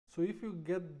So if you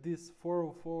get this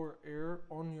 404 error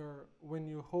on when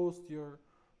you host your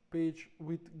page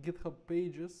with GitHub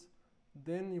Pages,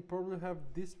 then you probably have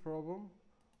this problem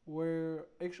where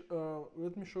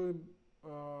let me show you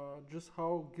just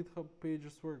how GitHub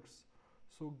Pages works.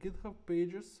 So GitHub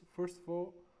Pages, first of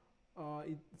all,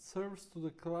 it serves to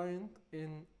the client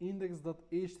an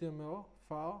index.html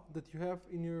file that you have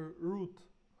in your root,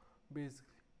 basically.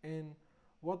 And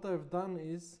what I've done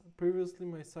is, previously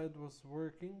my site was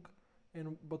working,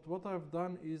 but what I've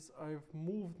done is I've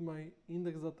moved my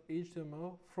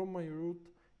index.html from my root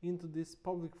into this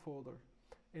public folder.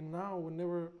 And now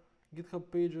whenever GitHub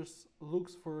Pages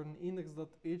looks for an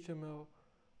index.html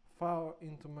file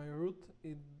into my root,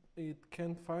 it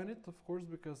can't find it, of course,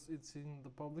 because it's in the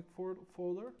public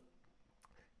folder.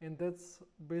 And that's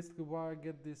basically why I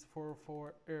get this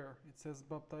 404 error. It says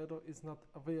bub title is not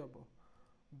available.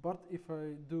 But if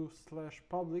I do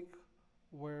 /public,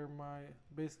 where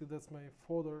basically that's my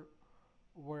folder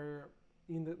where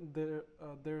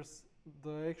there's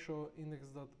the actual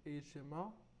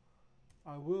index.html,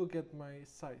 I will get my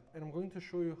site. And I'm going to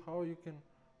show you how you can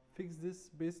fix this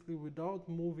basically without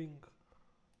moving,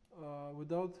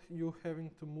 without you having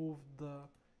to move the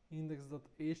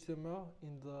index.html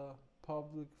in the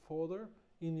public folder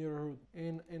in your root.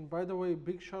 And by the way,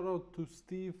 big shout out to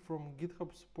Steve from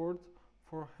GitHub support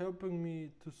for helping me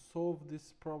to solve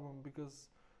this problem, because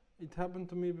it happened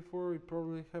to me before, it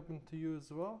probably happened to you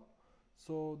as well.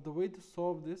 So the way to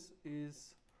solve this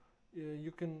is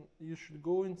you should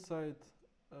go inside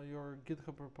your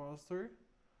GitHub repository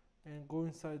and go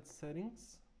inside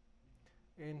settings,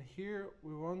 and here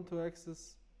we want to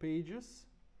access pages.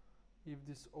 If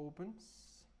this opens,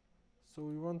 so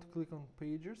we want to click on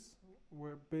pages,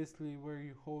 where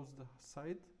you host the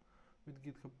site with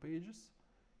GitHub Pages.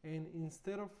 And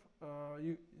instead of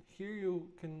here you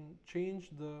can change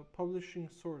the publishing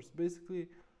source, basically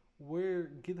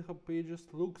where GitHub Pages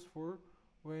looks for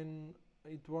when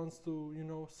it wants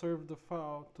to serve the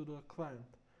file to the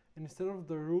client. And instead of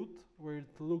the root where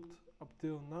it looked up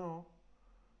till now,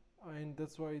 and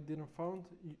that's why it didn't found,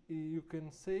 you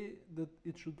can say that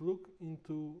it should look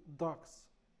into docs,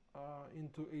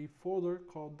 into a folder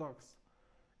called docs.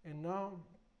 And now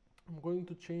I'm going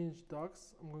to change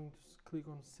docs. I'm going to click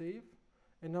on save,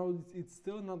 and now it's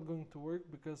still not going to work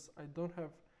because I don't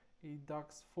have a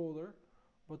docs folder.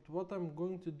 But what I'm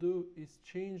going to do is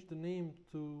change the name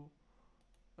to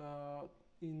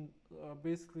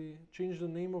basically change the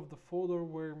name of the folder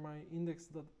where my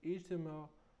index.html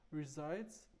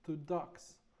resides to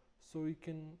docs, so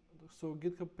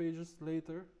GitHub Pages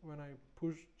later, when I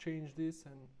change this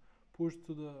and push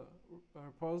to the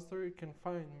repository, can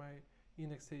find my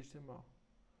index.html.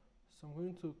 So I'm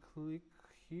going to click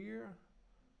here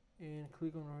and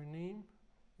click on rename,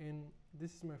 and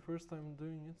this is my first time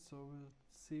doing it, so we'll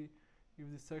see if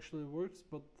this actually works.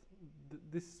 But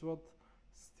this is what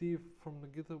Steve from the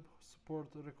GitHub support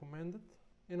recommended.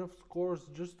 And of course,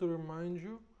 just to remind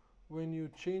you, when you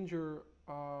change your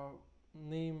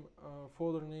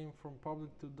folder name from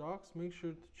public to docs, make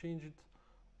sure to change it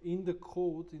in the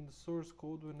code, in the source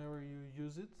code, whenever you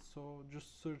use it. So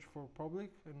just search for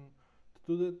public, and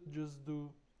to do that, just do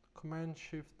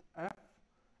Command-Shift-F,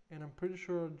 and I'm pretty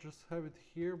sure I'll just have it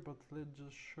here, but let's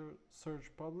just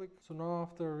search public. So now,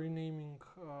 after renaming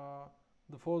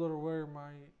the folder where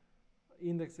my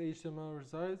index.html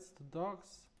resides to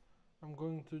docs, I'm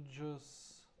going to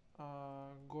just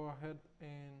go ahead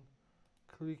and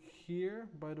click here.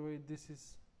 By the way,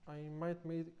 I might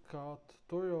make a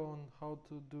tutorial on how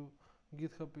to do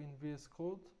GitHub in VS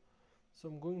Code. So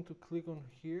I'm going to click on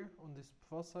here on this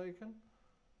plus icon.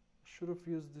 I should have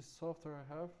used this software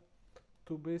I have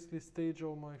to basically stage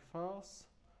all my files,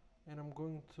 and I'm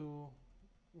going to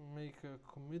make a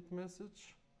commit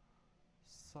message,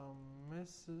 some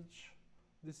message.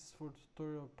 This is for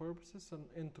tutorial purposes,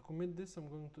 and to commit this, I'm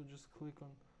going to just click on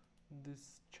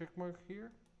this check mark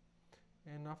here.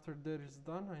 And after that is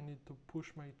done, I need to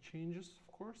push my changes,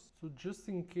 of course. So just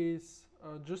in case,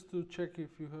 just to check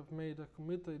if you have made a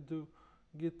commit, I do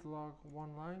git log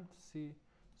one line to see.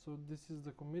 So this is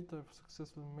the commit. I've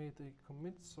successfully made a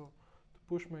commit. So to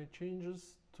push my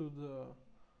changes to the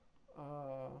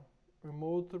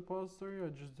remote repository, I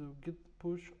just do git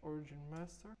push origin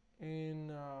master.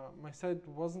 And my site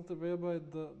wasn't available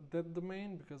at that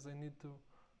domain because I need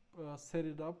to set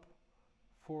it up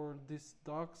for this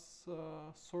docs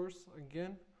source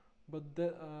again, but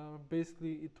that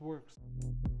basically it works.